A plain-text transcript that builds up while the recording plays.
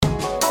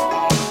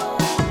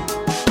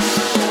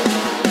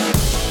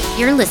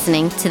You're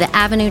listening to the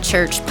Avenue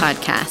Church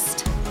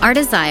podcast. Our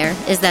desire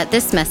is that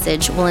this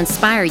message will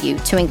inspire you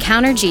to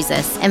encounter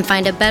Jesus and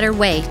find a better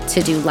way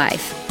to do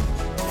life.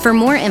 For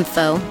more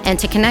info and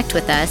to connect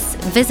with us,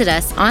 visit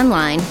us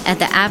online at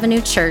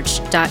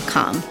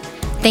theavenuechurch.com.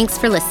 Thanks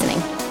for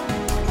listening.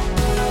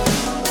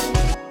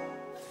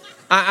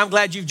 I'm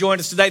glad you've joined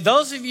us today.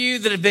 Those of you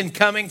that have been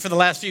coming for the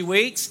last few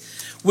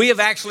weeks, we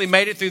have actually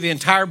made it through the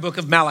entire book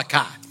of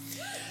Malachi.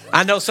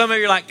 I know some of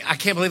you are like, I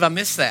can't believe I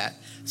missed that.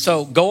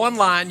 So go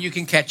online, you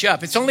can catch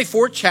up. It's only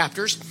 4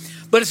 chapters,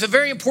 but it's a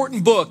very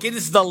important book. It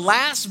is the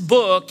last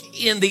book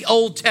in the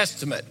Old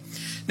Testament.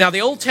 Now,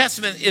 the Old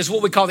Testament is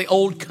what we call the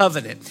Old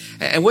Covenant.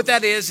 And what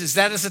that is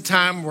that is a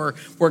time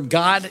where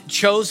God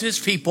chose his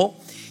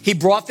people. He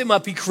brought them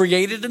up. He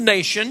created a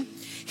nation.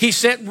 He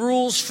set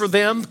rules for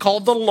them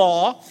called the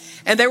law.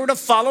 And they were to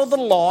follow the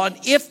law. And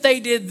if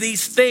they did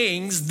these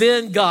things,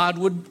 then God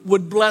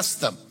would bless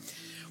them.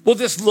 Well,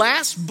 this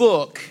last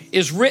book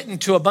is written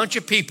to a bunch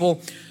of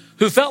people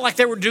who felt like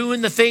they were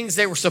doing the things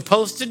they were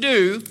supposed to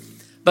do,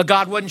 but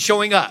God wasn't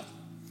showing up.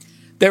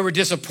 They were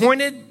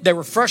disappointed. They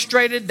were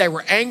frustrated. They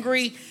were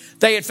angry.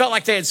 They had felt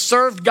like they had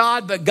served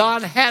God, but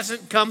God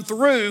hasn't come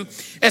through.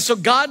 And so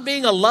God,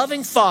 being a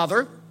loving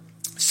father,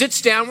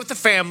 sits down with the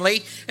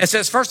family and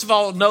says, first of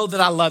all, know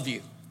that I love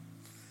you.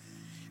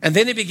 And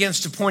then he begins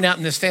to point out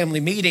in this family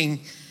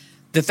meeting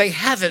that they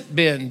haven't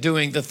been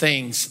doing the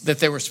things that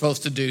they were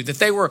supposed to do, that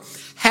they were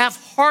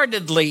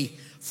half-heartedly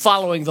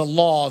following the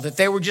law, that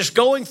they were just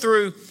going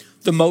through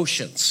the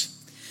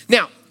motions.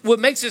 Now, what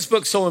makes this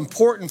book so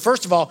important,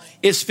 first of all,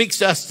 it speaks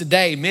to us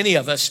today, many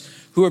of us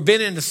who have been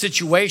in a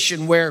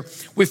situation where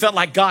we felt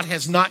like God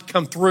has not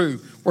come through,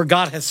 where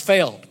God has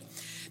failed.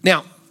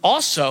 Now,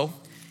 also,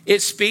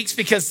 it speaks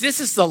because this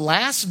is the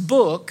last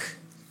book,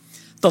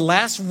 the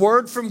last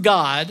word from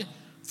God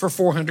for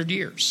 400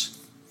 years.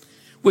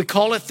 We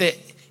call it the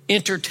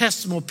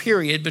intertestamental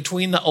period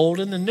between the old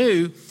and the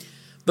new,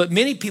 but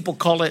many people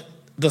call it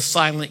the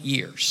silent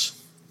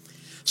years.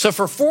 So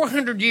for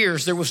 400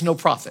 years, there was no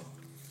prophet.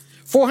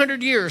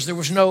 400 years, there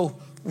was no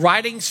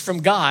writings from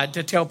God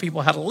to tell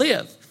people how to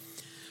live.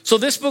 So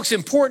this book's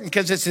important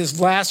because it's his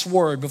last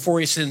word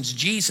before he sends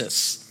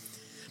Jesus.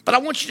 But I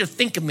want you to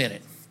think a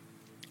minute.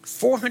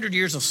 400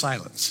 years of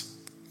silence.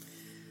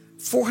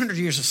 400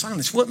 years of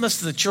silence. What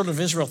must the children of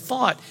Israel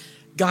thought?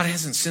 God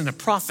hasn't sent a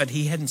prophet.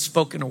 He hadn't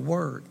spoken a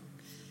word.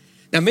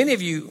 Now, many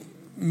of you,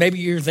 maybe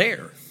you're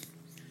there.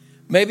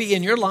 Maybe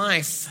in your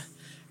life,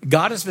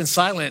 God has been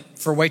silent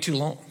for way too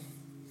long.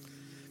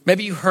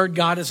 Maybe you heard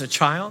God as a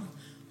child,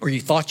 or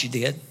you thought you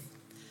did.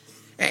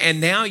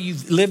 And now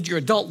you've lived your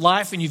adult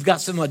life and you've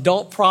got some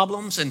adult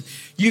problems, and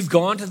you've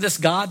gone to this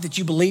God that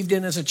you believed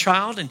in as a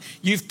child, and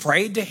you've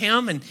prayed to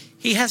him, and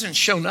he hasn't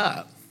shown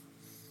up.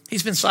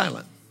 He's been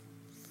silent.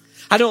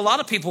 I know a lot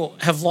of people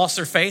have lost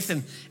their faith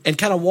and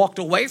kind of walked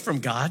away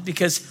from God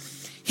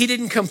because he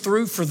didn't come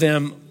through for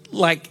them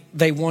like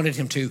they wanted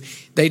him to.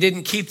 They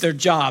didn't keep their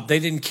job. They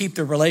didn't keep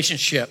their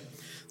relationship.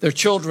 Their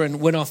children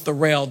went off the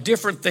rail.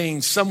 Different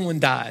things.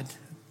 Someone died.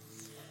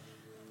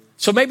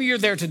 So maybe you're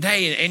there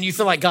today and you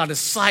feel like God is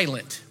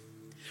silent.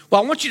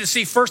 Well, I want you to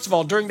see, first of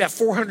all, during that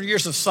 400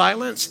 years of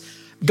silence,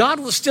 God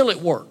was still at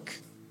work.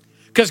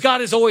 Because God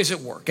is always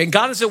at work. And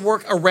God is at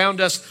work around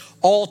us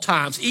all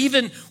times.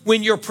 Even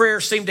when your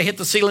prayers seem to hit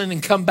the ceiling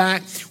and come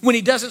back, when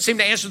he doesn't seem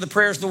to answer the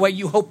prayers the way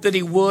you hope that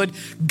he would,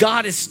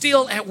 God is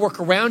still at work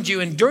around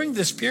you. And during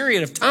this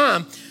period of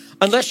time,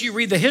 unless you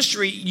read the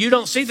history, you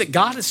don't see that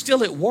God is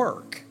still at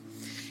work.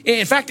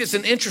 In fact, it's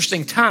an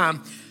interesting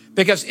time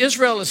because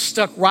Israel is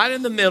stuck right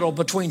in the middle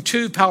between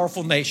 2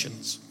 powerful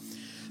nations.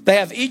 They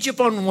have Egypt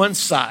on one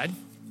side,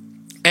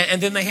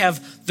 and then they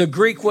have the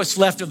Greek, what's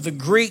left of the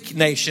Greek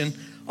nation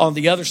on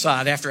the other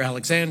side after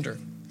Alexander.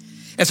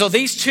 And so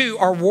these two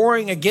are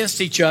warring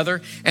against each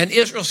other, and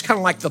Israel's kind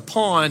of like the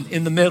pawn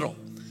in the middle.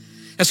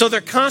 And so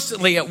they're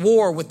constantly at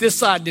war with this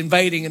side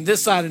invading and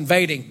this side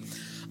invading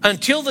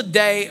until the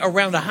day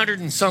around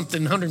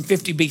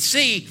 150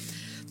 BC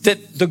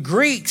that the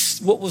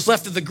Greeks, what was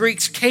left of the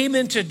Greeks, came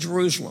into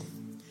Jerusalem.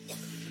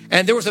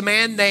 And there was a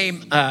man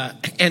named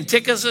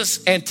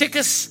Antiochus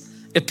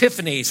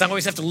Epiphanes. I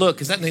always have to look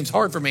because that name's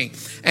hard for me.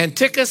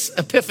 Antiochus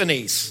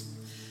Epiphanes.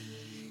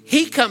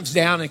 He comes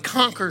down and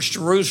conquers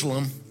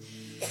Jerusalem,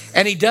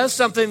 and he does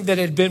something that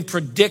had been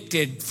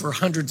predicted for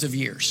hundreds of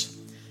years.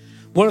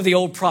 One of the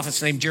old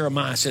prophets named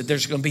Jeremiah said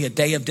there's going to be a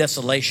day of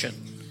desolation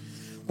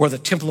where the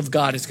temple of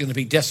God is going to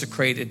be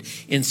desecrated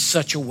in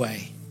such a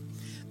way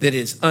that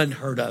is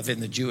unheard of in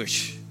the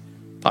Jewish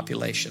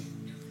population.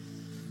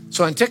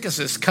 So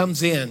Antiochus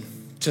comes in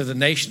to the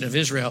nation of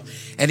Israel,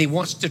 and he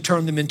wants to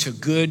turn them into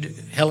good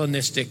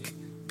Hellenistic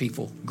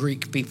people,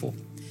 Greek people.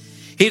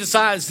 He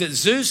decides that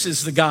Zeus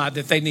is the God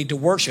that they need to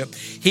worship.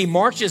 He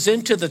marches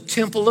into the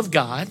temple of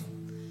God,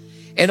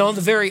 and on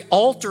the very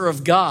altar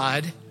of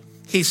God,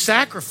 he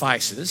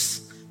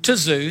sacrifices to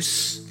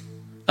Zeus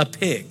a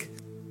pig.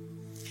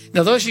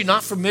 Now, those of you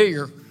not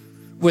familiar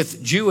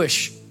with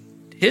Jewish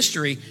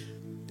history,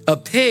 A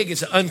pig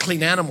is an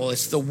unclean animal.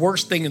 It's the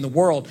worst thing in the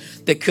world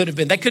that could have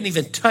been. They couldn't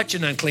even touch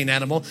an unclean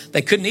animal.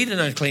 They couldn't eat an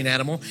unclean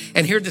animal.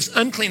 And here this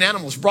unclean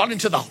animal is brought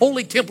into the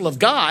holy temple of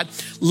God,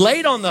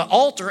 laid on the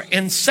altar,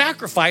 and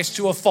sacrificed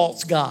to a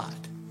false god.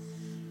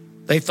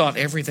 They thought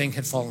everything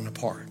had fallen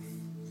apart.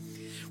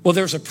 Well,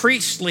 there's a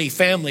priestly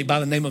family by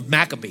the name of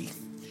Maccabee,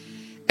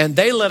 and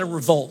they led a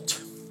revolt.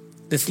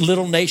 This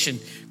little nation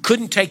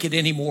couldn't take it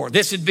anymore.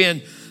 This had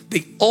been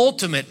the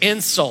ultimate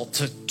insult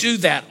to do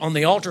that on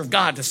the altar of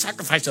God, to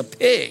sacrifice a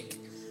pig.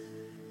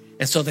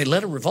 And so they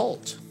led a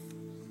revolt.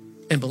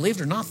 And believe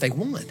it or not, they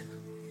won.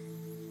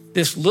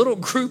 This little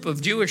group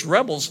of Jewish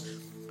rebels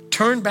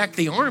turned back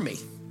the army.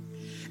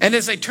 And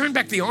as they turned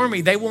back the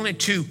army, they wanted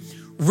to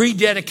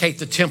rededicate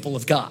the temple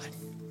of God.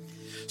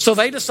 So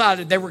they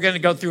decided they were going to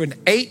go through an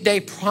 8-day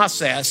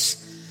process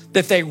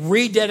that they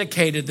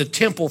rededicated the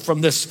temple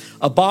from this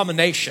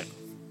abomination.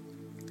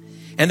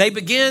 And they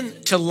began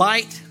to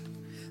light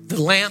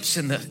the lamps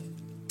in the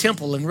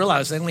temple and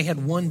realized they only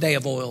had 1 day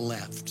of oil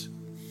left.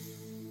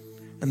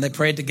 And they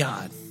prayed to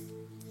God.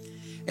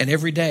 And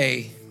every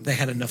day they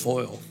had enough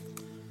oil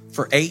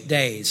for 8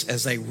 days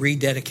as they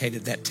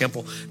rededicated that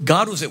temple.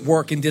 God was at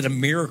work and did a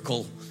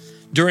miracle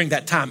during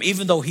that time,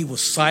 even though he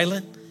was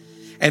silent.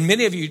 And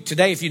many of you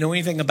today, if you know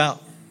anything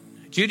about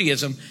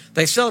Judaism,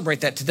 they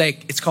celebrate that today.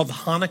 It's called the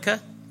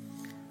Hanukkah,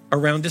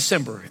 around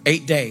December,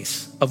 8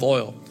 days of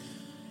oil.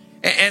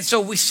 And so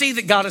we see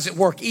that God is at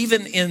work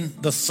even in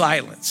the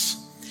silence.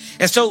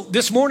 And so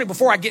this morning,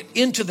 before I get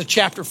into the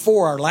chapter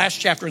 4, our last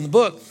chapter in the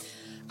book,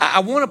 I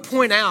want to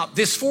point out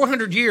this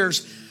 400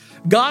 years,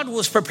 God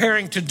was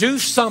preparing to do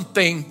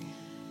something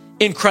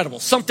incredible,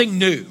 something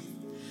new,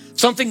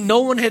 something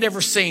no one had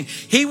ever seen.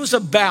 He was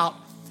about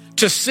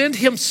to send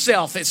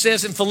himself. It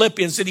says in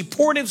Philippians that he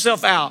poured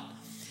himself out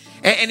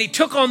and he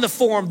took on the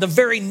form, the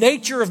very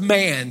nature of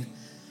man,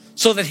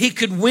 so that he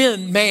could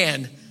win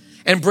man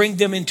and bring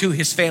them into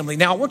his family.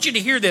 Now, I want you to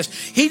hear this.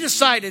 He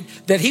decided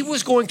that he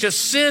was going to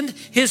send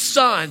his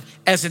son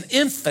as an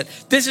infant.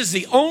 This is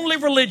the only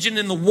religion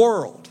in the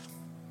world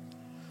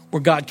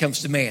where God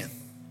comes to man.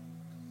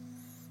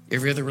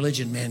 Every other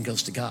religion, man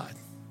goes to God.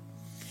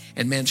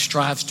 And man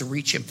strives to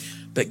reach him.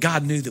 But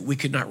God knew that we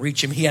could not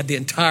reach him. He had the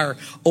entire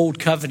old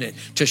covenant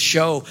to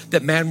show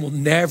that man will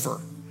never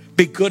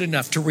be good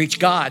enough to reach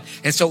God.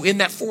 And so in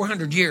that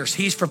 400 years,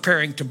 he's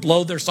preparing to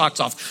blow their socks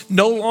off.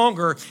 No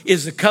longer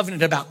is the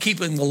covenant about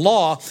keeping the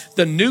law.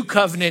 The new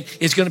covenant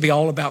is going to be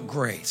all about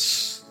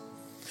grace.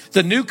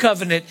 The new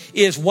covenant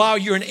is while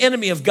you're an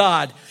enemy of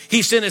God,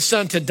 he sent his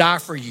son to die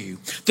for you.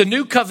 The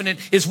new covenant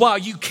is while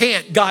you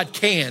can't, God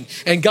can.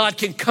 And God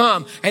can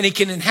come and he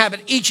can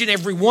inhabit each and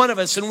every one of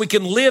us and we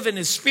can live in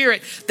his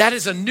spirit. That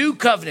is a new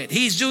covenant.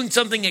 He's doing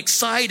something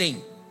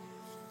exciting.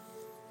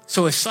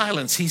 So with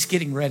silence, he's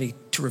getting ready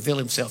to reveal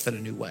himself in a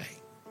new way.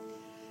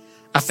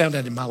 I found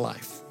that in my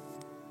life.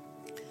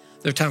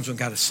 There are times when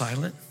God is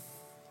silent.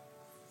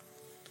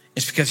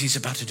 It's because he's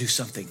about to do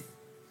something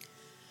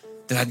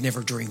that I'd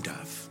never dreamed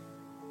of.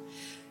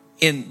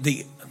 In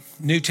the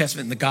New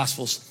Testament, in the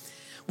Gospels,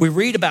 we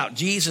read about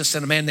Jesus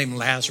and a man named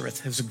Lazarus,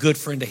 who's a good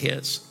friend of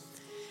his.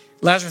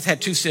 Lazarus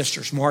had 2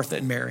 sisters, Martha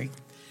and Mary.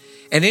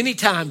 And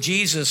anytime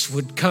Jesus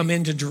would come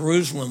into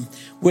Jerusalem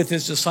with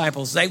his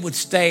disciples, they would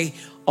stay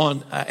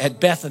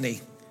at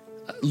Bethany,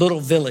 a little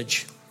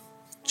village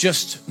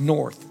just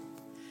north.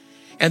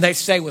 And they'd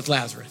stay with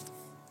Lazarus.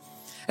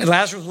 And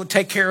Lazarus would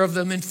take care of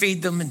them and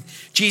feed them. And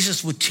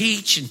Jesus would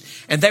teach.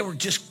 And they were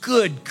just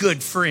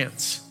good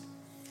friends.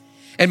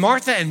 And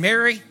Martha and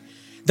Mary,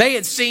 they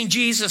had seen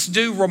Jesus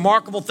do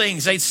remarkable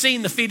things. They'd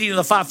seen the feeding of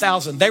the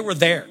 5,000. They were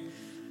there.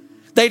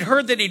 They'd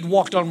heard that he'd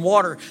walked on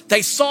water.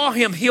 They saw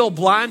him heal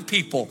blind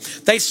people.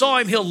 They saw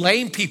him heal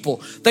lame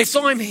people. They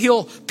saw him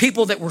heal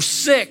people that were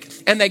sick.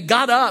 And they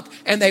got up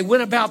and they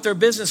went about their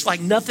business like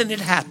nothing had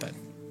happened.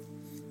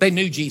 They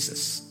knew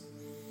Jesus.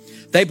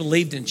 They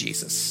believed in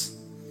Jesus.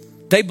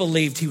 They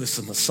believed he was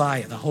the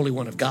Messiah, the Holy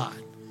One of God.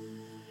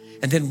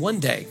 And then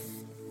one day,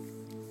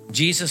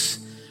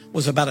 Jesus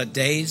was about a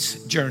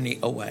day's journey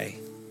away.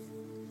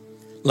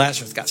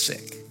 Lazarus got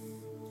sick.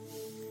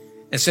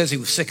 It says he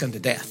was sick unto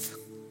death.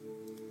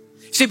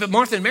 See, but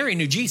Martha and Mary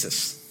knew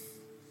Jesus.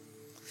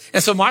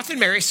 And so Martha and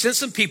Mary sent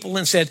some people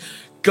and said,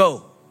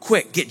 go,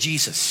 quick, get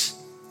Jesus.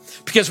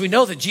 Because we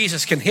know that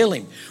Jesus can heal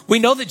him. We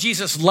know that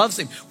Jesus loves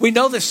him. We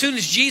know that as soon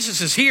as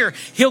Jesus is here,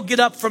 he'll get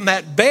up from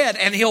that bed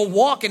and he'll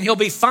walk and he'll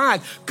be fine.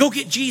 Go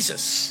get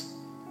Jesus.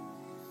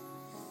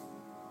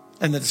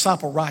 And the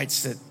disciple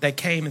writes that they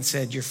came and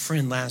said, your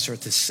friend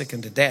Lazarus is sick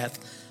unto death.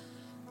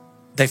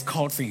 They've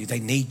called for you. They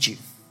need you.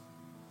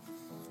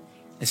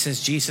 It says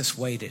Jesus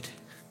waited.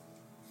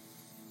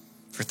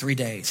 For 3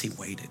 days, he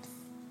waited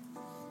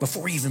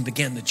before he even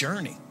began the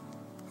journey.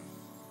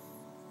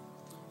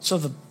 So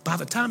by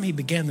the time he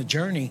began the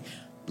journey,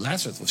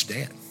 Lazarus was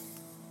dead.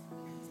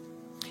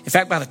 In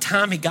fact, by the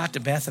time he got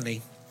to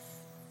Bethany,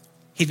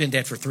 he'd been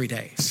dead for 3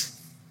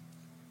 days.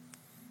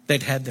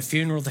 They'd had the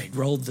funeral. They'd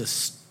rolled the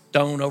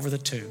stone over the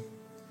tomb.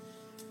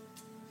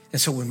 And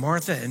so when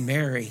Martha and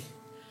Mary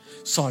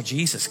saw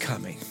Jesus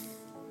coming,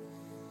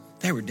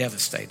 They were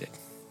devastated.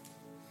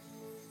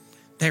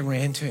 They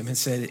ran to him and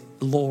said,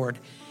 Lord,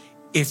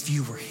 if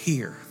you were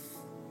here,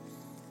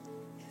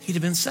 he'd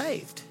have been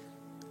saved.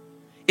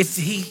 If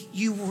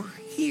you were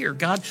here,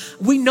 God,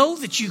 we know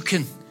that you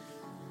can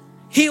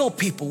heal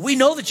people. We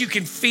know that you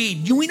can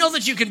feed. We know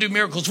that you can do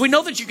miracles. We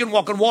know that you can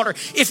walk on water.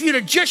 If you'd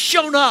have just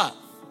shown up,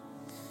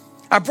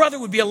 our brother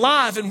would be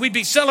alive and we'd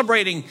be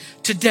celebrating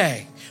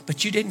today.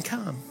 But you didn't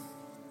come.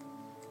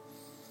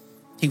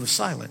 He was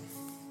silent.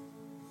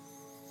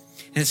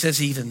 And it says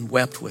he even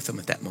wept with them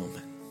at that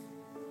moment.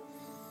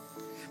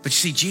 But you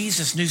see,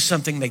 Jesus knew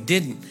something they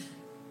didn't.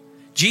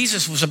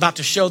 Jesus was about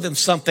to show them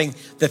something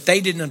that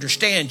they didn't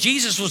understand.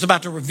 Jesus was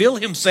about to reveal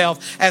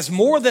himself as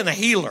more than a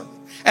healer,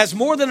 as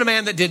more than a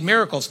man that did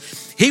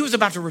miracles. He was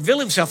about to reveal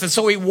himself. And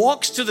so he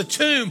walks to the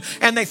tomb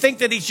and they think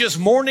that he's just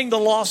mourning the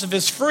loss of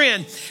his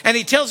friend. And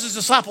he tells his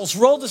disciples,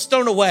 roll the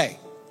stone away.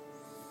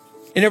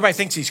 And everybody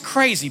thinks he's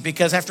crazy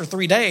because after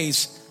 3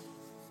 days,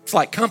 it's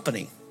like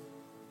company.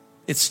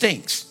 It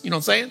stinks. You know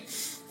what I'm saying?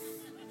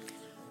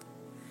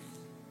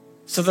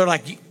 So they're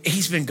like,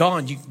 he's been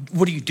gone.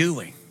 What are you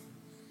doing?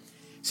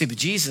 See, but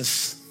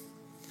Jesus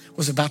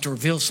was about to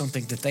reveal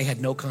something that they had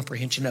no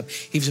comprehension of.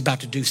 He was about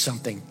to do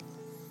something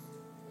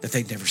that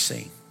they'd never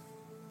seen.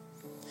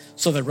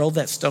 So they rolled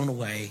that stone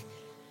away.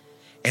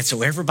 And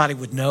so everybody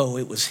would know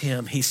it was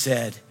him. He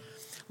said,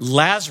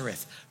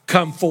 Lazarus,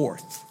 come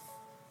forth.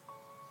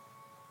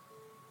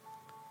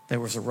 There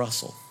was a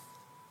rustle.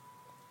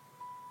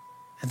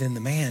 And then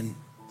the man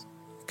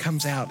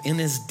comes out in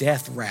his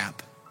death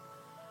wrap,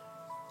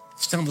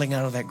 stumbling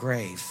out of that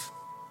grave.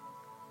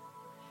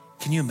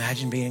 Can you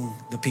imagine being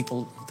the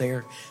people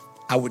there?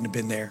 I wouldn't have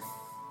been there.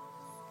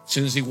 As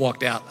soon as he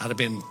walked out, I'd have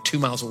been 2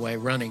 miles away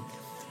running.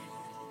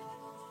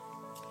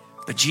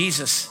 But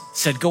Jesus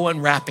said, go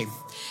unwrap him.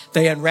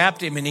 They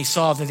unwrapped him and he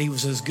saw that he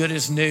was as good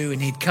as new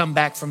and he'd come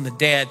back from the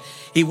dead.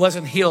 He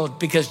wasn't healed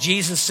because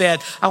Jesus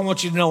said, I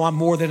want you to know I'm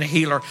more than a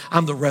healer.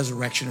 I'm the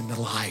resurrection and the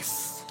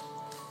life.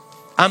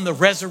 I'm the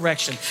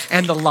resurrection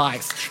and the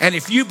life. And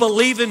if you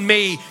believe in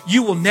me,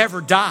 you will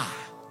never die.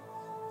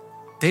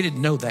 They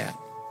didn't know that.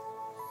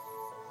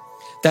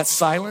 That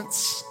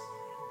silence,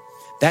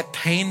 that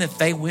pain that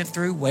they went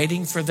through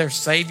waiting for their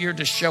Savior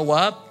to show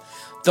up,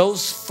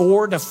 those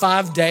 4 to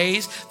 5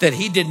 days that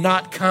he did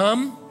not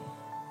come,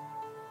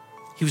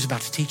 he was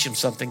about to teach them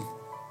something.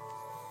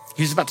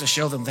 He was about to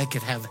show them they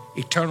could have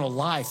eternal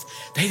life.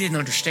 They didn't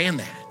understand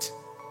that.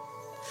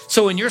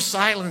 So in your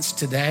silence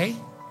today,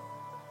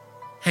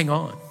 hang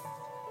on.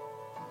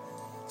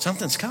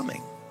 Something's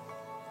coming.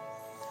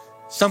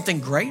 Something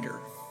greater.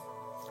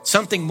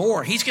 Something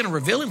more. He's going to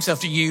reveal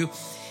himself to you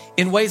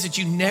in ways that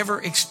you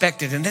never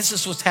expected. And this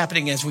is what's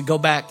happening as we go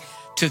back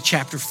to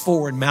chapter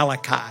 4 in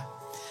Malachi.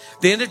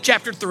 The end of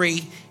chapter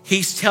 3,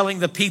 he's telling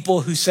the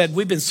people who said,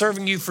 we've been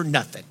serving you for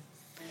nothing.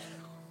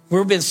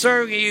 We've been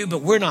serving you,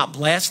 but we're not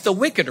blessed. The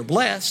wicked are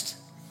blessed.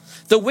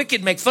 The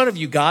wicked make fun of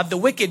you, God. The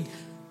wicked,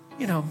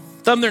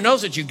 thumb their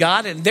nose at you,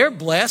 God, and they're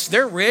blessed.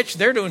 They're rich.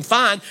 They're doing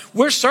fine.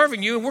 We're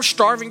serving you and we're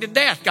starving to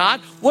death,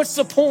 God. What's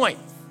the point?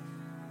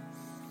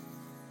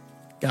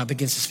 God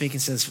begins to speak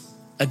and says,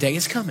 a day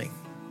is coming.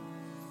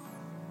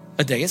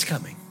 A day is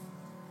coming.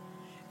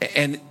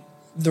 And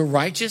the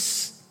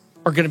righteous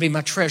are going to be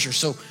my treasure.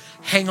 So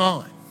hang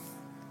on.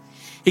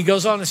 He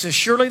goes on and says,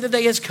 surely the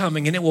day is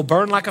coming and it will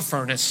burn like a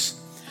furnace.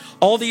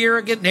 All the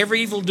arrogant and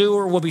every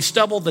evildoer will be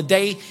stubble. The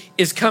day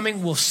is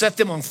coming, will set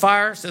them on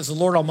fire, says the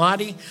Lord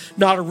Almighty.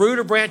 Not a root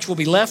or branch will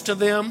be left to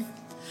them.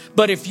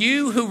 But if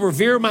you who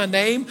revere my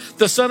name,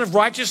 the Son of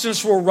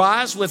Righteousness will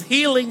rise with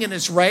healing in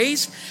its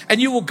rays,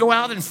 and you will go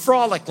out and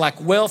frolic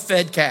like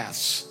well-fed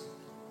calves.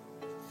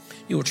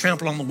 You will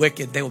trample on the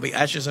wicked. They will be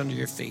ashes under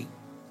your feet.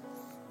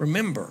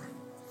 Remember,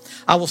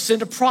 I will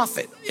send a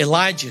prophet,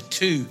 Elijah,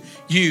 to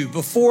you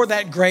before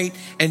that great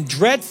and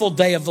dreadful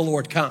day of the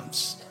Lord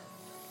comes.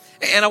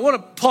 And I want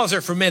to pause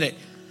there for a minute.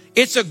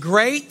 It's a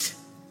great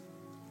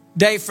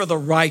day for the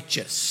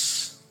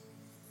righteous.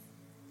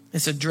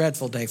 It's a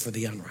dreadful day for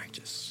the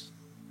unrighteous.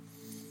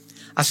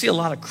 I see a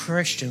lot of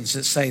Christians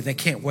that say they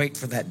can't wait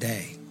for that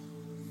day.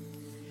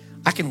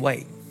 I can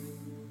wait.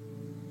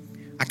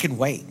 I can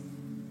wait.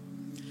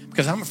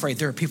 Because I'm afraid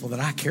there are people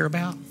that I care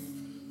about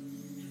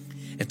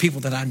and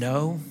people that I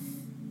know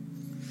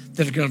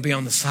that are going to be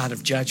on the side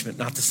of judgment,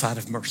 not the side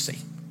of mercy.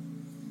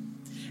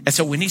 And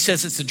so when he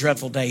says it's a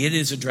dreadful day, it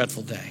is a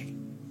dreadful day.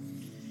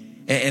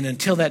 And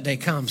until that day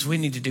comes, we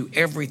need to do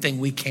everything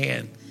we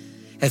can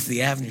as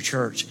the Avenue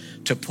Church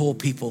to pull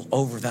people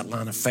over that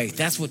line of faith.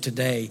 That's what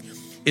today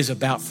is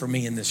about for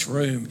me in this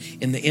room,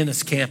 in the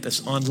Ennis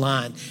campus,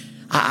 online.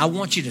 I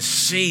want you to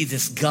see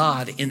this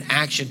God in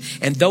action.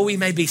 And though he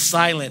may be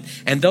silent,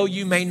 and though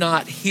you may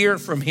not hear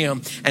from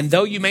him, and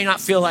though you may not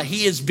feel like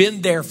he has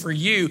been there for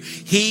you,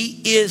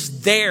 he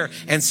is there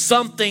and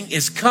something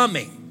is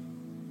coming.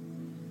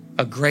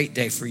 A great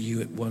day for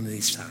you at one of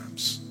these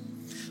times.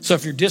 So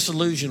if you're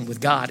disillusioned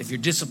with God, if you're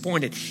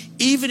disappointed,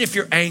 even if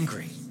you're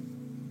angry,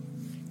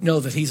 know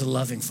that he's a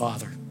loving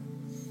Father.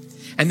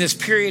 And this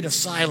period of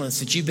silence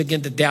that you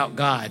begin to doubt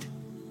God,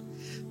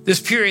 this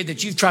period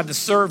that you've tried to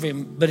serve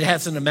him, but it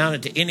hasn't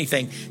amounted to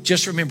anything,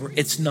 just remember,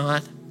 it's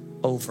not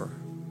over.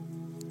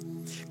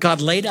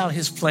 God laid out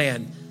his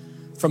plan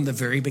from the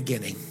very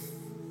beginning.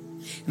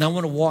 And I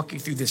want to walk you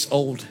through this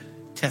Old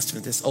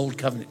Testament, this Old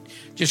Covenant,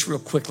 just real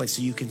quickly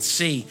so you can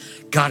see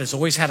God has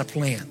always had a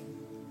plan.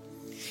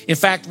 In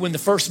fact, when the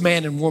first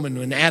man and woman,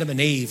 when Adam and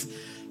Eve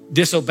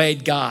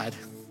disobeyed God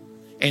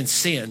and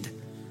sinned,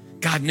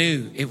 God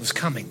knew it was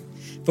coming.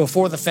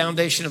 Before the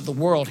foundation of the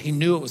world, he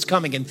knew it was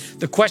coming. And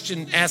the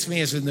question asked me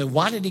is,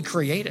 why did he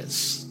create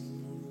us?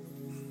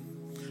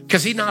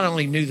 Because he not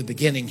only knew the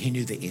beginning, he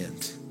knew the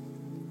end.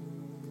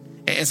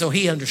 And so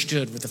he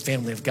understood what the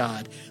family of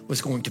God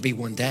was going to be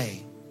one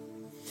day.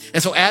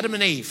 And so Adam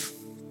and Eve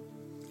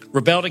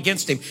rebelled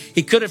against him.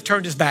 He could have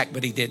turned his back,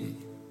 but he didn't.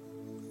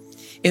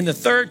 In the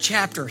 3rd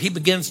chapter, he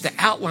begins to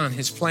outline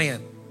his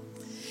plan.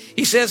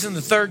 He says in the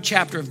 3rd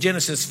chapter of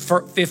Genesis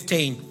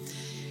 15,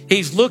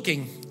 he's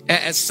looking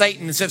at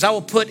Satan and says, I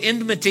will put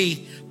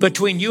enmity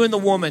between you and the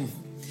woman,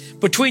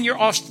 between your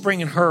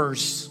offspring and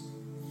hers.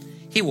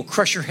 He will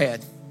crush your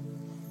head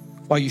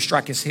while you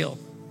strike his heel.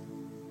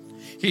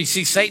 You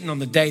see, Satan on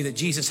the day that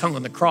Jesus hung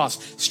on the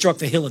cross struck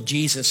the heel of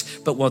Jesus.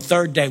 But one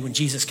 3rd day when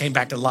Jesus came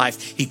back to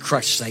life, he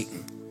crushed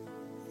Satan.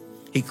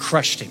 He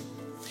crushed him.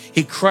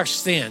 He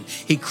crushed sin.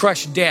 He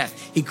crushed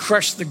death. He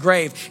crushed the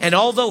grave. And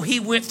although he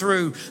went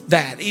through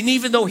that, and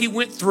even though he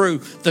went through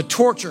the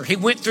torture, he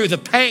went through the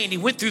pain, he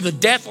went through the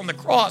death on the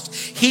cross,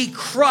 he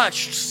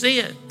crushed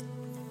sin.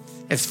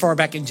 As far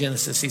back in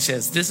Genesis, he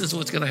says, this is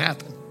what's going to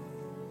happen.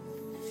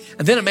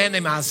 And then a man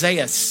named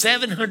Isaiah,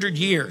 700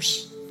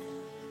 years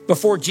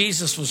before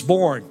Jesus was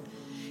born,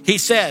 he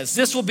says,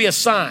 this will be a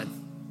sign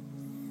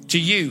to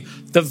you.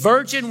 The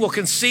virgin will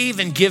conceive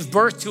and give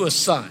birth to a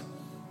son.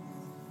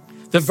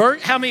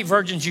 How many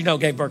virgins you know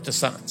gave birth to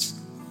sons?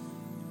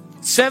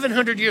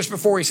 700 years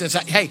before, he says,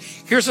 hey,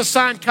 here's a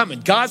sign coming.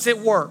 God's at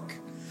work.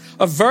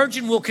 A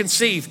virgin will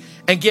conceive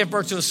and give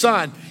birth to a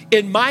son.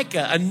 In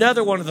Micah,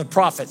 another one of the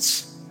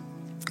prophets,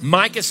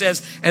 Micah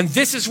says, and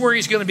this is where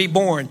he's going to be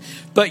born.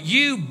 But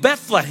you,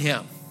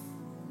 Bethlehem,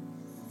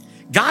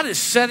 God is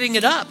setting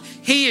it up.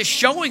 He is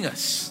showing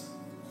us.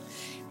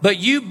 But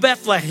you,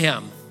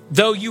 Bethlehem,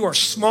 though you are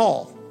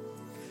small,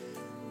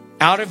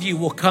 out of you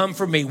will come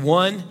for me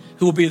one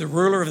who will be the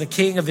ruler of the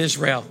king of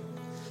Israel,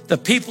 the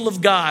people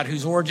of God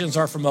whose origins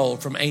are from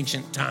old, from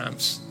ancient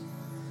times.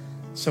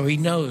 So he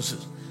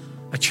knows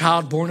a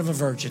child born of a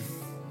virgin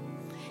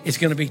is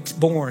going to be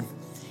born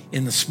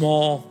in the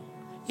small,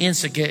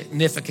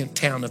 insignificant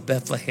town of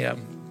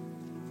Bethlehem.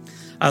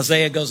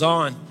 Isaiah goes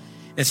on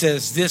and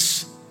says,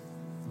 this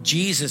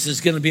Jesus is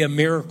going to be a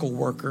miracle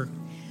worker.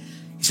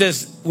 He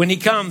says, when he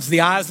comes,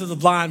 the eyes of the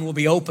blind will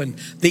be opened,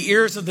 the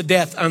ears of the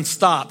deaf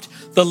unstopped.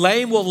 The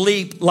lame will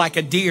leap like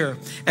a deer,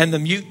 and the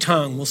mute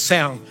tongue will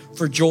sound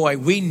for joy.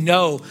 We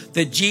know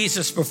that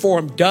Jesus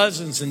performed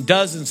dozens and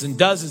dozens and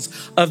dozens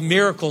of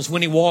miracles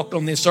when he walked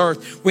on this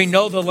earth. We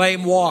know the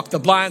lame walk, the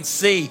blind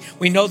see.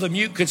 We know the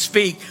mute could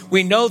speak.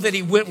 We know that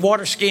he went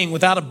water skiing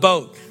without a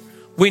boat.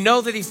 We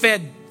know that he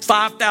fed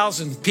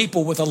 5,000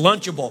 people with a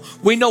Lunchable.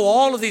 We know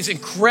all of these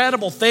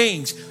incredible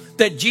things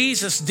that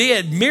Jesus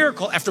did,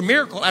 miracle after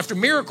miracle after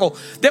miracle,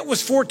 that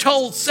was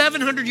foretold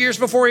 700 years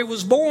before he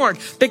was born,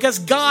 because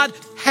God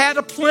had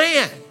a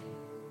plan.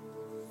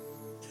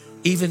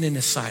 Even in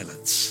his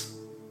silence,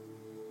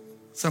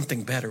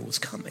 something better was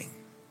coming,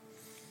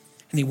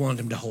 and he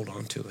wanted him to hold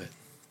on to it.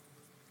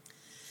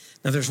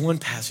 Now, there's one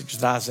passage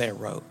that Isaiah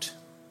wrote,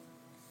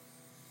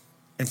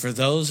 and for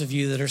those of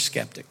you that are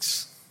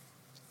skeptics,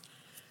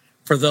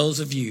 for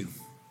those of you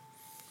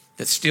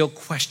that still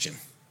question,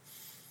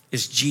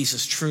 is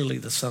Jesus truly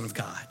the Son of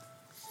God?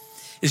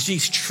 Is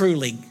Jesus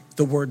truly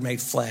the Word made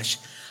flesh?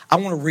 I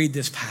want to read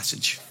this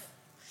passage.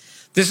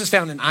 This is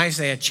found in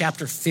Isaiah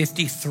chapter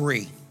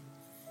 53.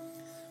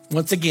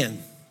 Once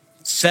again,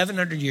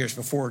 700 years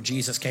before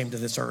Jesus came to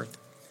this earth.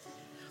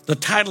 The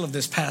title of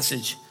this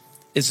passage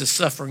is The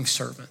Suffering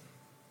Servant.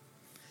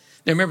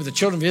 Now remember, the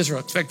children of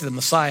Israel expected the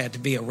Messiah to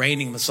be a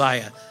reigning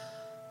Messiah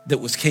that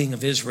was king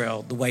of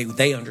Israel the way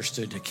they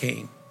understood a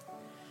king.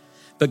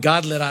 But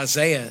God led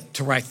Isaiah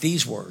to write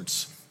these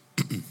words.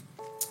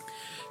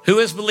 Who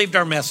has believed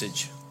our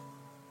message?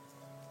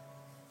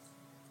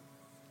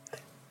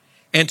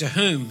 And to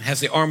whom has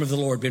the arm of the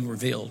Lord been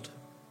revealed?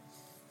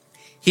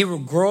 He will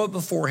grow up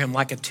before him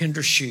like a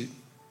tender shoot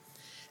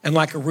and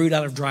like a root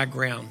out of dry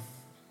ground.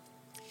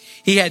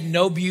 He had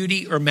no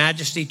beauty or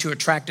majesty to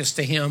attract us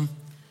to him,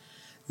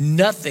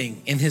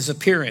 nothing in his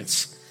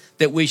appearance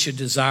that we should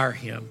desire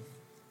him.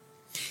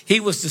 He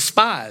was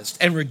despised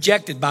and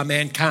rejected by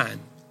mankind,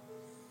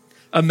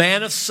 a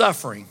man of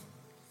suffering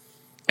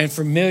and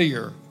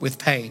familiar with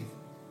pain.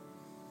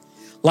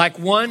 Like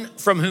one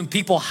from whom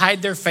people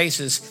hide their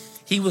faces,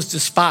 he was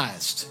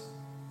despised,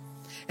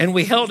 and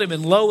we held him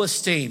in low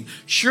esteem.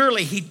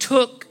 Surely he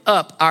took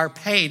up our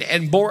pain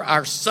and bore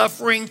our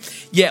suffering,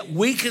 yet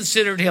we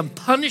considered him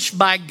punished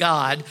by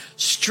God,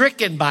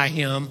 stricken by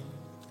him,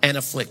 and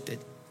afflicted.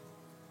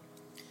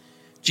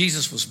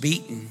 Jesus was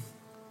beaten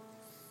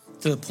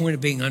to the point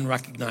of being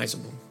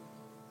unrecognizable.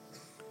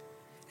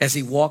 as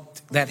he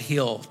walked that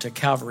hill to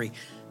Calvary,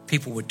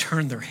 people would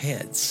turn their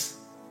heads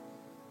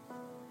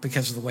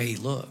because of the way he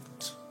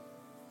looked.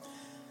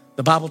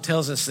 The Bible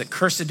tells us that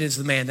cursed is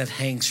the man that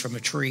hangs from a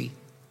tree.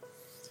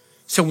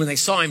 So when they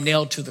saw him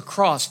nailed to the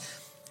cross,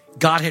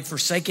 God had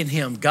forsaken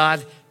him.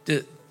 God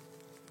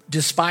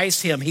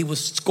despised him. He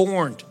was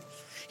scorned.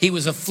 He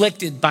was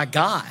afflicted by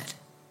God.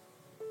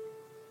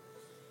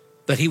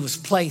 But he was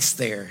placed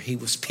there. He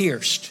was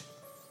pierced.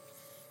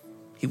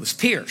 He was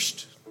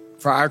pierced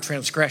for our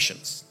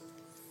transgressions.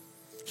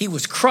 He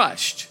was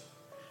crushed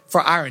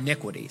for our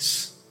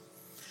iniquities.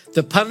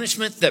 The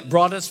punishment that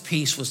brought us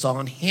peace was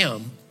on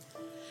him,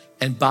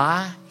 and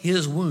by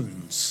his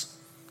wounds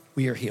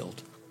we are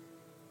healed.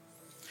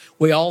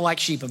 We all like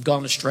sheep have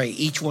gone astray.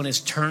 Each one has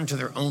turned to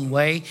their own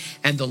way,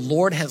 and the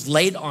Lord has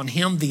laid on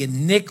him the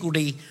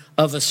iniquity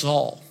of us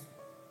all.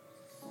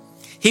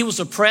 He was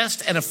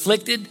oppressed and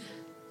afflicted,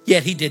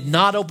 yet he did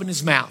not open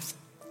his mouth.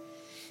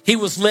 He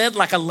was led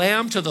like a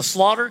lamb to the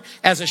slaughter,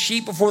 as a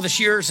sheep before the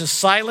shearers is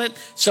silent,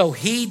 so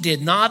he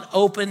did not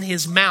open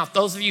his mouth.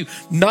 Those of you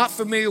not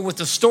familiar with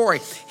the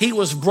story, he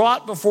was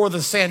brought before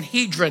the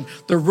Sanhedrin,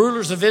 the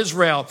rulers of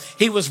Israel.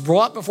 He was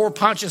brought before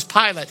Pontius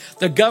Pilate,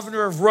 the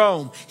governor of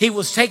Rome. He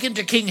was taken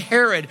to King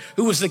Herod,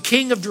 who was the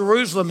king of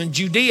Jerusalem and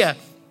Judea,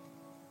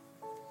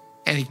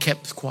 and he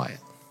kept quiet.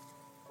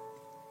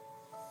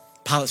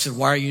 Pilate said,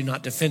 "Why are you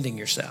not defending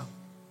yourself?"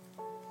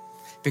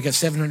 Because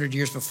 700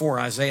 years before,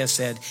 Isaiah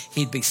said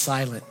he'd be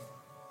silent.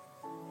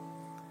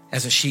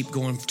 As a sheep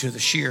going to the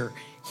shear,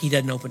 he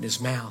doesn't open his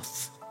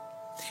mouth.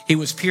 He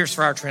was pierced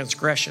for our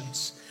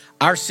transgressions.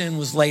 Our sin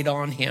was laid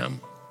on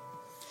him.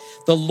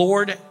 The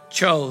Lord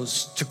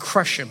chose to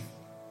crush him,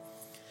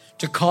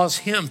 to cause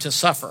him to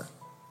suffer.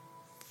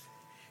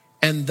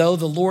 And though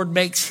the Lord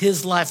makes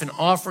his life an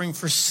offering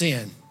for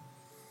sin,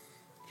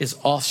 his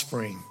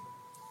offspring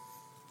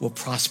will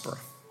prosper.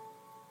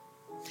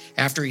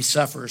 After he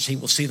suffers, he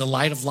will see the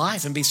light of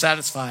life and be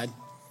satisfied.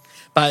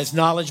 By his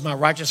knowledge, my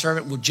righteous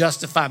servant will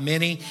justify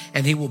many,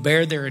 and he will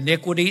bear their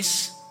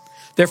iniquities.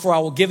 Therefore, I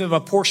will give him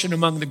a portion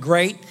among the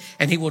great,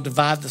 and he will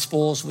divide the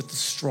spoils with the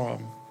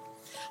strong.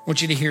 I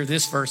want you to hear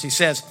this verse. He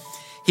says,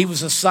 he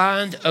was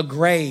assigned a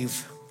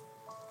grave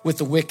with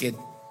the wicked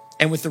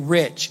and with the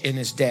rich in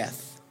his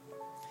death.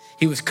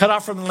 He was cut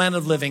off from the land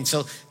of living.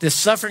 So this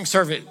suffering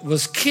servant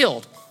was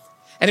killed,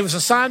 and he was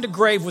assigned a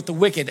grave with the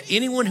wicked.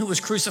 Anyone who was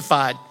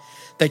crucified,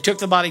 they took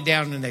the body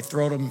down and they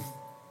threw him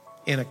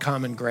in a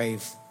common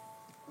grave.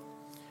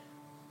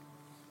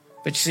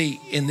 But you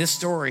see, in this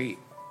story,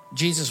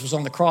 Jesus was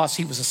on the cross.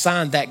 He was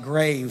assigned that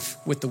grave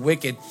with the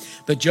wicked.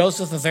 But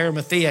Joseph of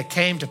Arimathea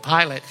came to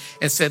Pilate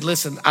and said,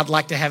 "Listen, I'd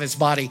like to have his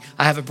body.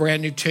 I have a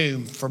brand new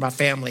tomb for my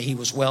family." He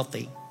was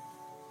wealthy.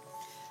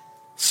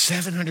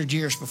 700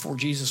 years before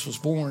Jesus was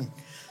born,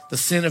 the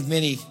sin of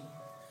many,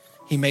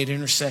 he made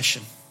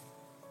intercession.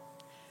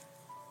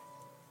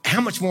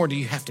 How much more do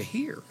you have to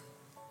hear?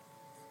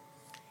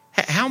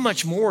 How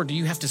much more do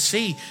you have to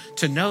see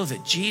to know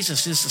that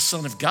Jesus is the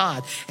Son of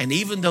God? And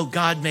even though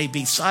God may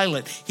be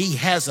silent, he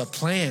has a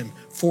plan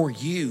for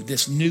you,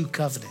 this new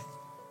covenant.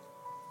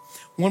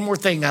 One more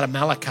thing out of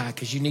Malachi,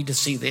 because you need to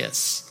see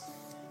this.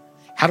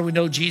 How do we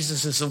know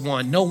Jesus is the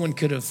one? No one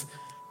could have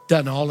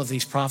done all of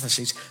these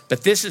prophecies,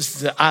 but this is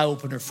the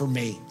eye-opener for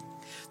me.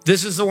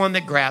 This is the one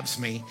that grabs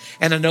me,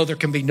 and I know there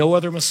can be no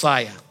other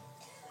Messiah.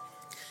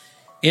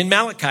 In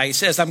Malachi, he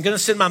says, "I'm going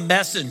to send my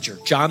messenger,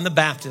 John the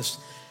Baptist.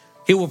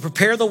 He will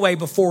prepare the way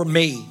before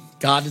me,"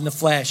 God in the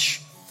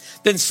flesh.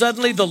 "Then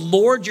suddenly the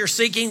Lord you're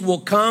seeking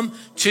will come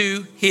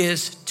to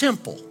his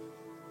temple."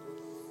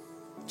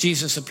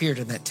 Jesus appeared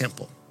in that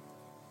temple.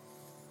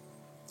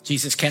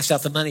 Jesus cast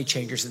out the money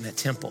changers in that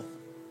temple.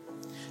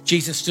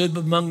 Jesus stood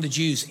among the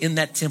Jews in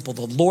that temple,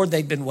 the Lord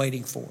they'd been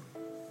waiting for.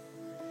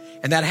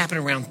 And that happened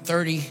around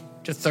 30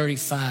 to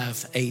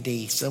 35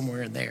 AD,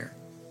 somewhere in there.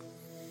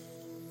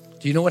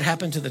 Do you know what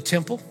happened to the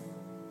temple?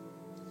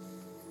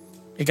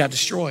 It got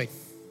destroyed.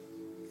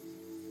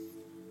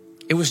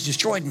 It was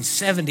destroyed in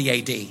 70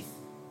 AD.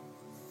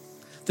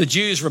 The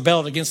Jews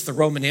rebelled against the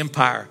Roman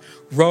Empire.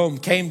 Rome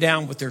came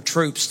down with their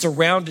troops,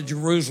 surrounded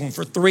Jerusalem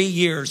for 3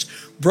 years,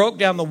 broke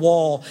down the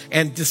wall,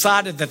 and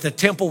decided that the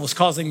temple was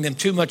causing them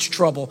too much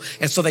trouble.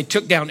 And so they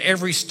took down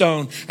every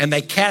stone and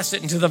they cast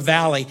it into the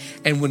valley.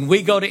 And when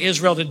we go to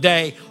Israel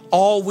today,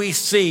 all we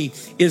see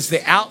is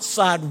the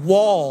outside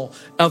wall,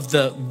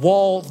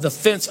 the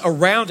fence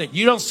around it.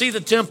 You don't see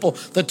the temple.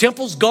 The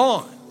temple's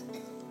gone.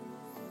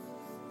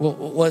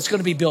 Well, it's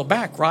going to be built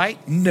back, right?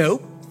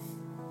 Nope.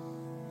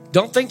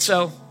 Don't think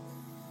so.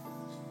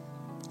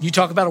 You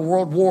talk about a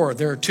world war.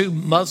 There are 2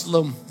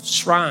 Muslim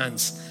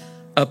shrines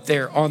up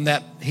there on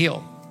that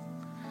hill.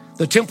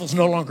 The temple's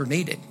no longer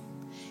needed.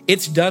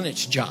 It's done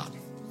its job.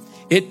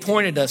 It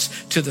pointed us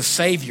to the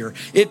Savior.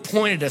 It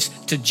pointed us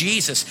to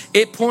Jesus.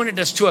 It pointed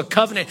us to a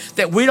covenant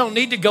that we don't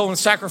need to go and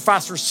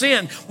sacrifice for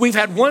sin. We've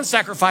had one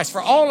sacrifice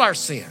for all our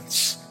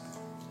sins.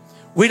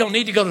 We don't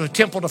need to go to a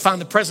temple to find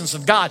the presence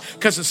of God,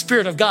 because the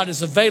Spirit of God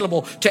is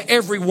available to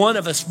every one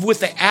of us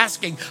with the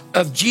asking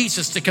of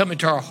Jesus to come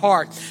into our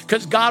heart,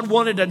 because God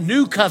wanted a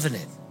new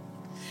covenant.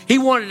 He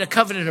wanted a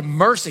covenant of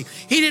mercy.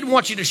 He didn't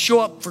want you to show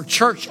up for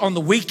church on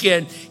the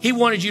weekend. He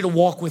wanted you to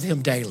walk with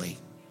him daily.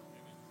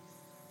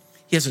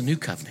 He has a new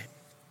covenant.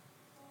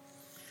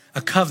 A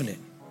covenant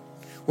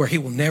where he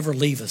will never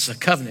leave us. A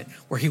covenant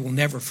where he will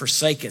never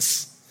forsake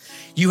us.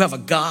 You have a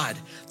God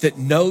that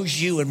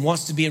knows you and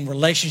wants to be in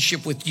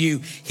relationship with you.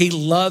 He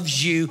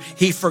loves you.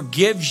 He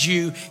forgives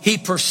you. He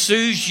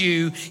pursues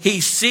you.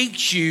 He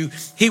seeks you.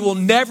 He will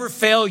never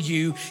fail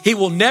you. He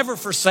will never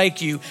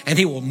forsake you, and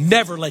he will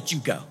never let you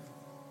go.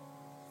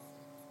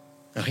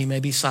 Now, he may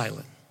be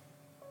silent,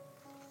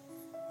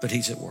 but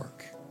he's at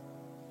work.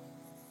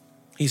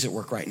 He's at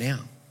work right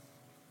now.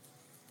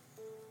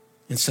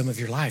 In some of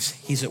your lives,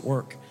 he's at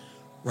work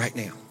right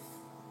now.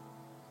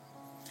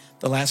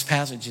 The last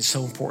passage is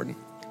so important.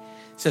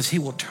 It says he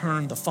will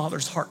turn the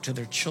father's heart to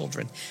their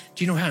children.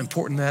 Do you know how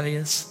important that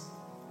is?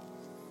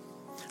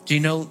 Do you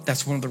know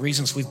that's one of the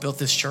reasons we've built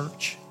this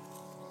church?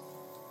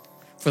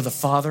 For the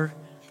father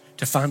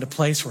to find a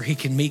place where he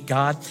can meet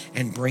God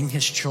and bring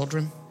his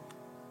children.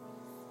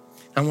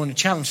 I want to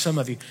challenge some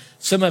of you.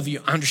 Some of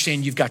you, I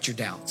understand you've got your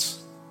doubts.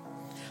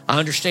 I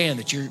understand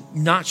that you're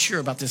not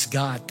sure about this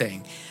God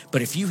thing.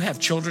 But if you have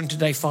children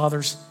today,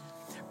 fathers,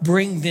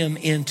 bring them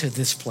into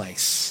this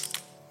place.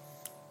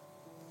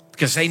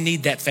 Because they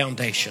need that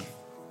foundation.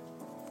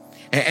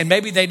 And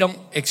maybe they don't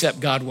accept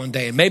God one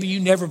day. And maybe you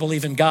never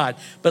believe in God.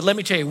 But let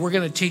me tell you, we're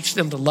going to teach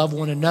them to love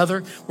one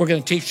another. We're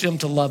going to teach them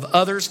to love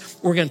others.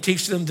 We're going to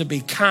teach them to be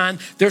kind.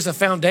 There's a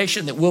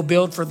foundation that we'll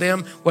build for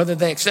them. Whether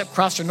they accept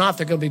Christ or not,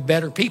 they're going to be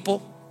better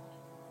people.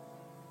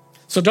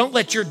 So don't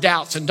let your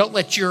doubts and don't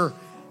let your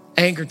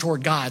anger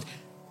toward God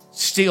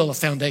steal a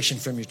foundation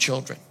from your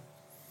children.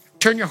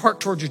 Turn your heart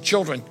toward your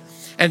children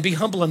and be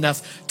humble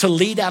enough to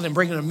lead out and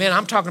bring them in.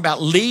 I'm talking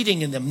about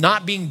leading in them,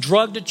 not being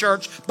drugged to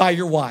church by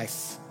your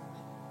wife.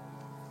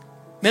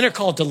 Men are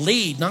called to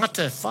lead, not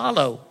to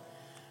follow.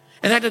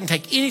 And that doesn't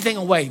take anything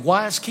away.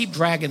 Wives, keep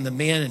dragging the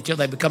men until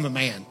they become a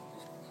man.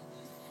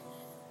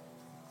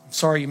 I'm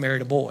sorry you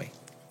married a boy.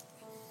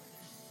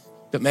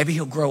 But maybe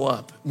he'll grow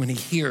up when he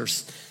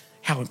hears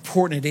how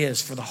important it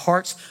is for the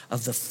hearts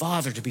of the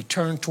father to be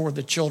turned toward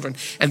the children.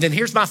 And then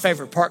here's my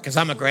favorite part, because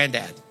I'm a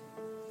granddad.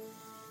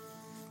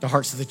 The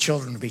hearts of the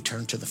children to be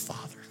turned to the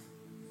father.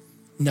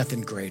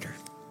 Nothing greater.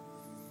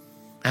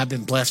 I've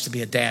been blessed to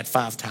be a dad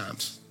 5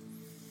 times.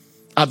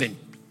 I've been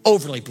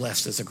overly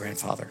blessed as a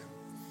grandfather.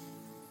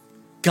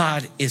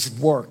 God is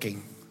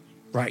working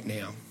right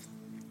now.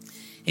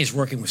 He's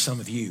working with some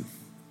of you.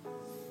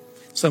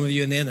 Some of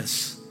you in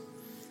Ennis.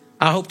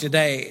 I hope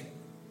today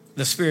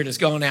the Spirit has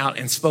gone out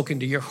and spoken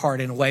to your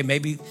heart in a way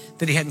maybe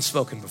that he hadn't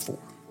spoken before.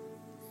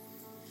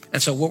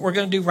 And so what we're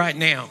going to do right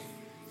now,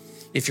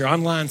 if you're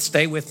online,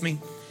 stay with me.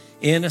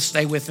 Ennis,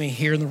 stay with me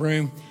here in the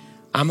room.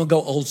 I'm going to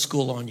go old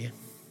school on you.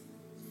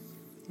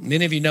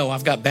 Many of you know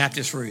I've got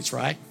Baptist roots,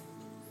 right?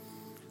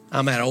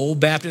 I'm an old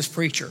Baptist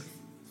preacher.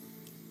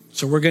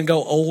 So we're going to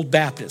go old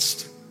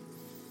Baptist.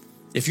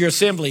 If you're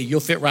Assembly, you'll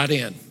fit right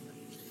in.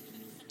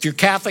 If you're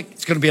Catholic,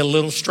 it's going to be a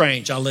little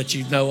strange. I'll let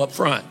you know up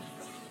front.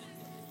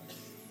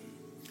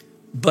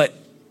 But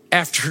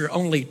after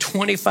only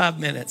 25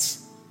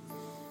 minutes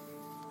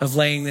of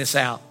laying this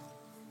out,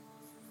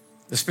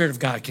 the Spirit of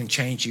God can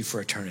change you for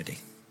eternity.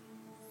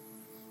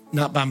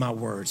 Not by my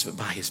words, but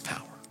by his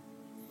power.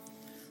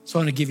 So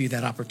I want to give you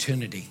that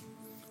opportunity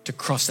to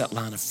cross that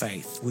line of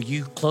faith. Will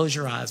you close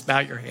your eyes, bow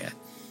your head?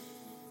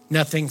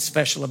 Nothing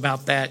special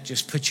about that.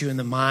 Just put you in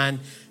the mind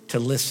to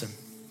listen.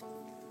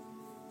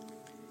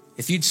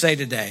 If you'd say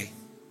today,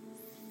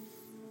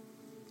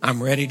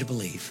 I'm ready to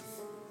believe.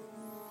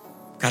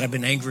 God, I've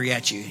been angry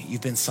at you.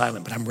 You've been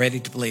silent, but I'm ready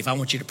to believe. I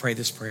want you to pray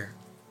this prayer.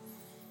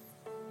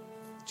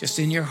 Just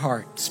in your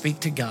heart,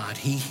 speak to God.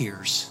 He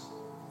hears.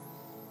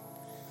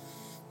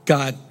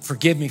 God,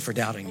 forgive me for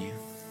doubting you.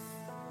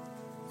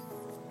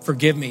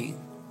 Forgive me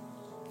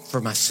for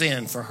my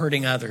sin, for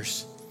hurting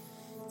others,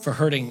 for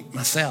hurting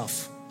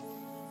myself.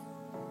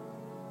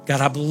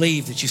 God, I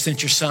believe that you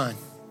sent your son.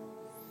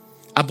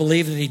 I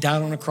believe that he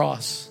died on a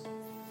cross.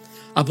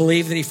 I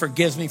believe that he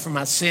forgives me for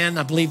my sin.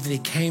 I believe that he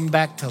came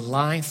back to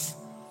life.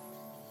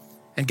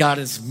 And God,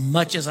 as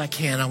much as I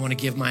can, I want to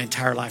give my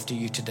entire life to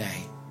you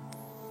today.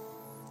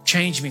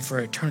 Change me for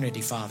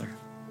eternity, Father.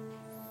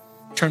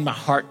 Turn my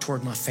heart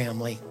toward my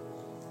family.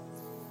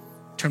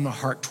 Turn my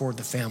heart toward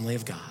the family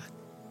of God.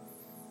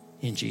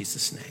 In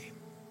Jesus' name.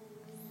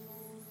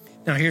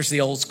 Now here's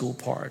the old school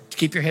part.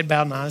 Keep your head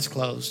bowed and eyes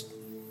closed.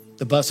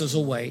 The buses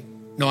will wait.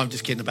 No, I'm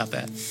just kidding about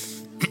that.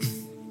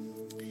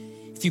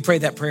 If you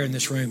prayed that prayer in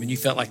this room and you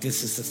felt like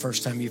this is the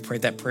first time you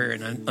prayed that prayer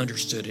and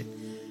understood it,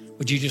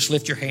 would you just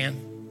lift your hand?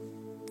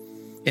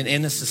 And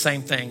it's the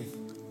same thing.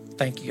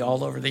 Thank you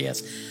all over the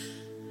yes.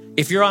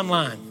 If you're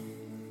online,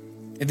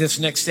 and this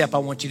next step I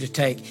want you to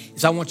take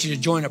is I want you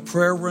to join a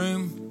prayer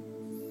room.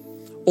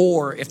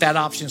 Or if that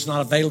option is not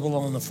available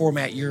on the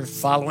format you're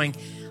following,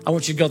 I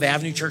want you to go to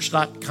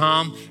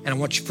avenuechurch.com and I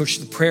want you to push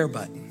the prayer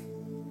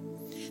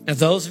button. Now,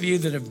 those of you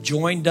that have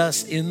joined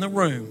us in the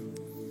room,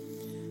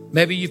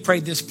 maybe you've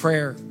prayed this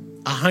prayer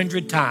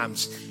 100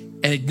 times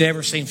and it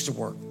never seems to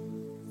work.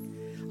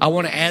 I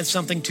want to add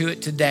something to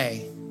it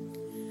today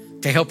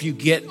to help you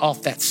get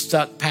off that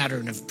stuck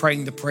pattern of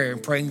praying the prayer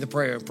and praying the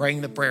prayer and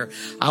praying the prayer.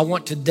 I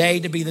want today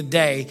to be the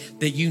day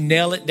that you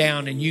nail it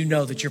down and you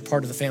know that you're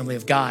part of the family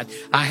of God.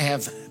 I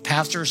have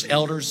pastors,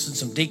 elders, and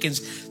some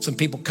deacons, some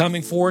people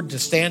coming forward to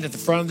stand at the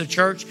front of the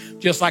church,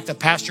 just like the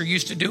pastor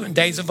used to do in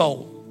days of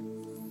old.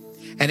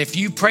 And if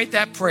you prayed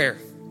that prayer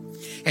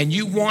and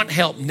you want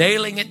help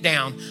nailing it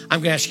down, I'm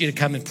going to ask you to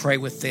come and pray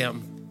with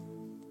them.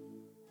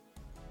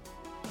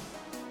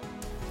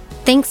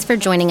 Thanks for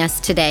joining us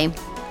today.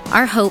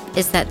 Our hope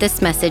is that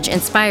this message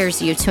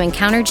inspires you to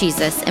encounter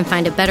Jesus and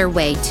find a better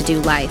way to do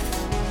life.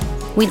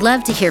 We'd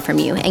love to hear from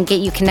you and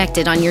get you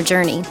connected on your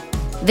journey.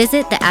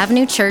 Visit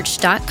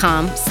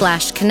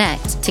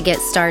theavenuechurch.com/connect to get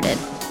started.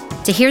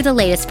 To hear the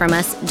latest from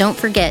us, don't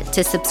forget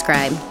to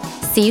subscribe.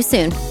 See you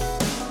soon.